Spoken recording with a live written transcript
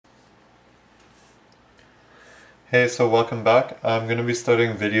Hey, so welcome back. I'm going to be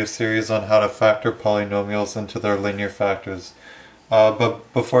starting a video series on how to factor polynomials into their linear factors.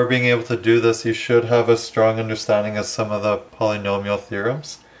 But before being able to do this, you should have a strong understanding of some of the polynomial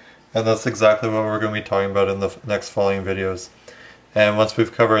theorems. And that's exactly what we're going to be talking about in the next following videos. And once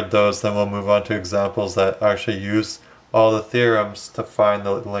we've covered those, then we'll move on to examples that actually use all the theorems to find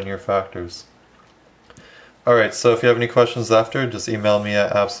the linear factors. Alright, so if you have any questions after, just email me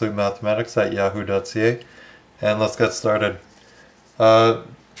at absolutemathematics@yahoo.ca. And let's get started.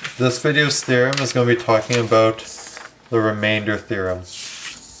 This video's theorem is going to be talking about the remainder theorem.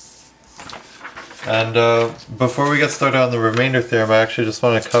 And before we get started on the remainder theorem, I actually just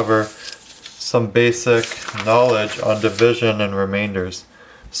want to cover some basic knowledge on division and remainders.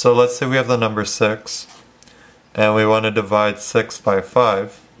 So let's say we have the number 6, and we want to divide 6 by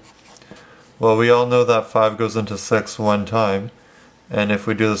 5. Well, we all know that 5 goes into 6 one time. And if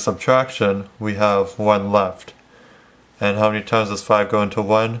we do the subtraction, we have 1 left. And how many times does 5 go into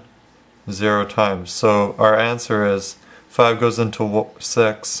 1? 0 times. So our answer is 5 goes into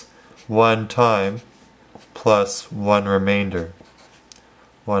 6 1 time plus 1 remainder,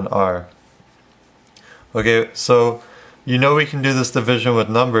 1r. Okay, so you know we can do this division with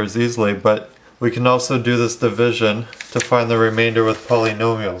numbers easily, but we can also do this division to find the remainder with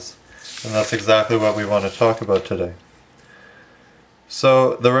polynomials. And that's exactly what we want to talk about today.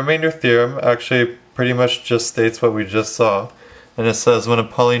 So the remainder theorem actually pretty much just states what we just saw, and it says when a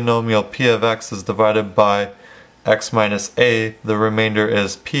polynomial p of x is divided by x minus a, the remainder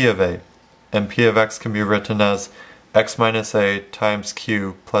is p of a, and p of x can be written as x minus a times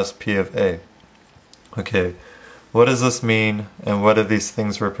q plus p of a. Okay, what does this mean, and what do these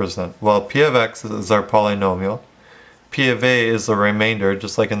things represent? Well, p of x is our polynomial, p of a is the remainder,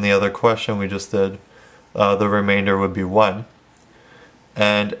 just like in the other question we just did, the remainder would be 1.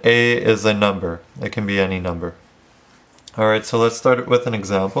 And a is a number. It can be any number. Alright, so let's start with an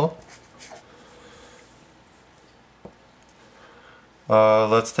example.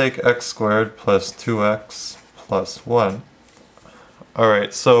 Let's take x squared plus 2x plus 1.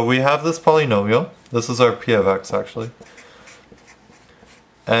 Alright, so we have this polynomial. This is our p of x actually.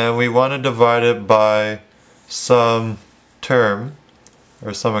 And we want to divide it by some term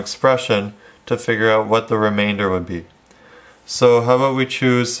or some expression to figure out what the remainder would be. So how about we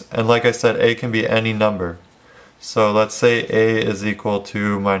choose, and like I said, a can be any number. So let's say a is equal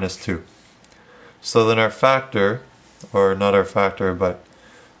to minus 2. So then our factor, or not our factor, but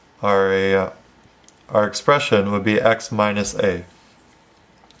our expression would be x minus a.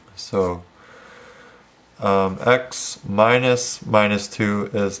 So x minus minus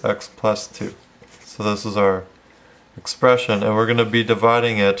 2 is x plus 2. So this is our expression, and we're going to be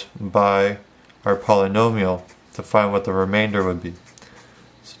dividing it by our polynomial to find what the remainder would be.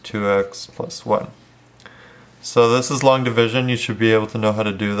 So 2x plus 1. So this is long division. You should be able to know how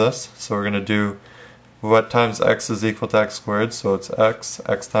to do this. So we're going to do what times x is equal to x squared. So it's x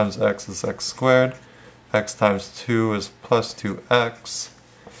times x is x squared, x times 2 is plus 2x,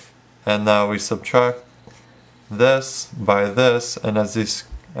 and now we subtract this by this, and as you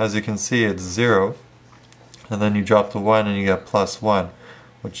can see, it's 0, and then you drop the 1 and you get plus 1,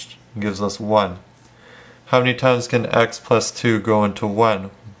 which gives us 1. How many times can x plus 2 go into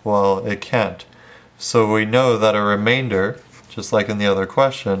 1? Well, it can't. So we know that a remainder, just like in the other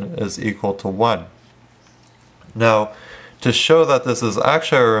question, is equal to 1. Now, to show that this is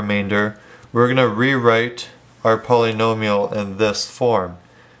actually a remainder, we're going to rewrite our polynomial in this form.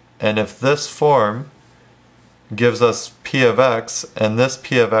 And if this form gives us p of x, and this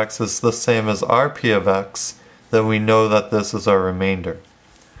p of x is the same as our p of x, then we know that this is our remainder.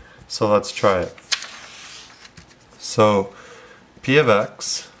 So let's try it. So p of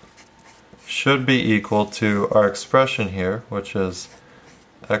x should be equal to our expression here, which is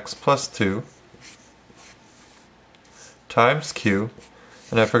x plus 2 times q,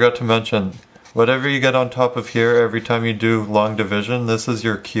 and I forgot to mention, whatever you get on top of here every time you do long division, this is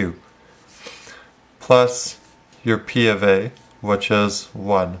your q, plus your p of a, which is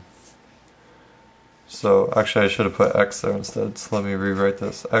 1. So actually I should have put x there instead, so let me rewrite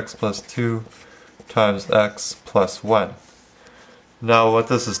this. X plus 2 times x plus 1. Now what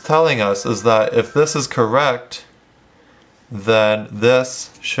this is telling us is that if this is correct, then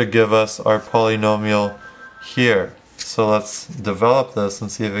this should give us our polynomial here. So let's develop this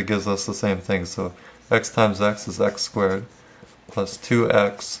and see if it gives us the same thing. So x times x is x squared plus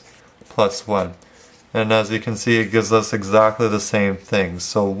 2x plus 1. And as you can see, it gives us exactly the same thing.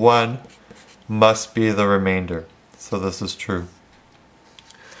 So 1 must be the remainder. So this is true.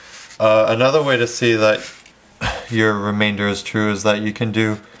 Another way to see that your remainder is true is that you can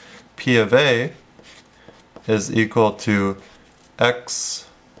do p of a is equal to x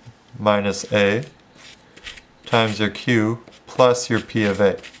minus a times your q plus your p of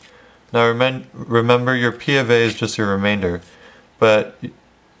a. Now remember your p of a is just your remainder, but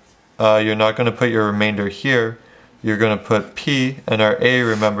you're not going to put your remainder here. You're going to put p, and our a,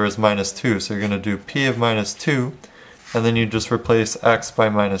 remember, is minus 2, so you're going to do p of minus 2, and then you just replace x by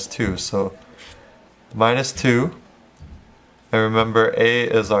minus 2. So minus 2, and remember a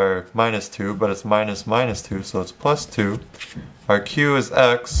is our minus 2, but it's minus minus 2, so it's plus 2. Our q is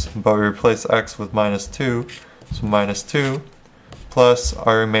x, but we replace x with minus 2, so minus 2 plus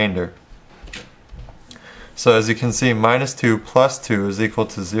our remainder. So as you can see, minus 2 plus 2 is equal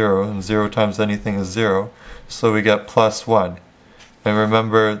to 0, and 0 times anything is 0, so we get plus 1. And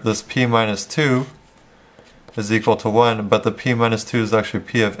remember, this p minus 2 is equal to 1, but the p minus 2 is actually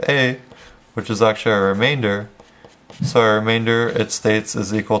p of a, which is actually our remainder. So our remainder, it states,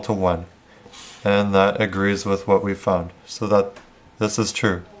 is equal to 1. And that agrees with what we found. So that this is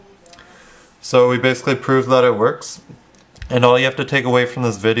true. So we basically proved that it works. And all you have to take away from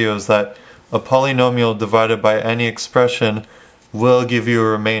this video is that a polynomial divided by any expression will give you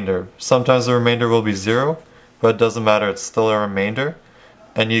a remainder. Sometimes the remainder will be 0, but it doesn't matter, it's still a remainder.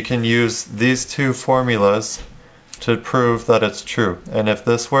 And you can use these two formulas to prove that it's true. And if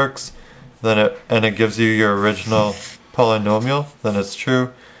this works, then it gives you your original polynomial, then it's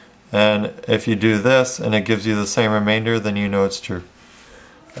true. And if you do this and it gives you the same remainder, then you know it's true.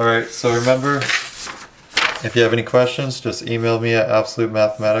 Alright, so remember, if you have any questions, just email me at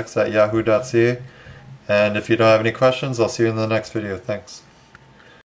absolutemathematics@yahoo.ca. And if you don't have any questions, I'll see you in the next video. Thanks.